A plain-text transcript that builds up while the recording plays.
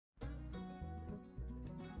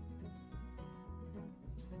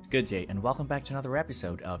Good day and welcome back to another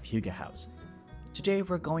episode of Hygge House. Today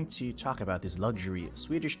we're going to talk about this luxury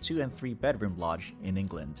Swedish 2 and 3 bedroom lodge in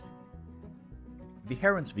England. The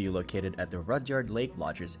Heronsview located at the Rudyard Lake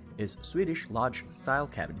Lodges is Swedish lodge-style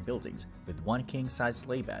cabin buildings with one king-size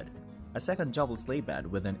sleigh bed, a second double sleigh bed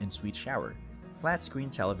with an ensuite shower, flat-screen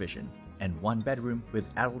television, and one bedroom with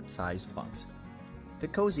adult-sized bunks. The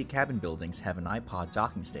cozy cabin buildings have an iPod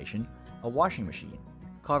docking station, a washing machine,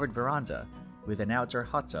 covered veranda, with an outdoor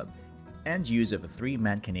hot tub, and use of a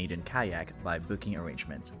 3-man Canadian Kayak by booking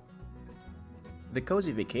arrangement. The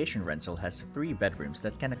cozy vacation rental has 3 bedrooms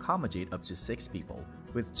that can accommodate up to 6 people,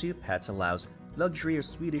 with 2 pets allows luxurious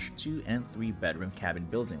Swedish 2 and 3 bedroom cabin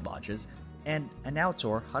building lodges, and an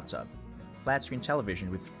outdoor hot tub, flat screen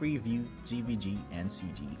television with Freeview, DVD and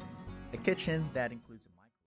CD, a kitchen that includes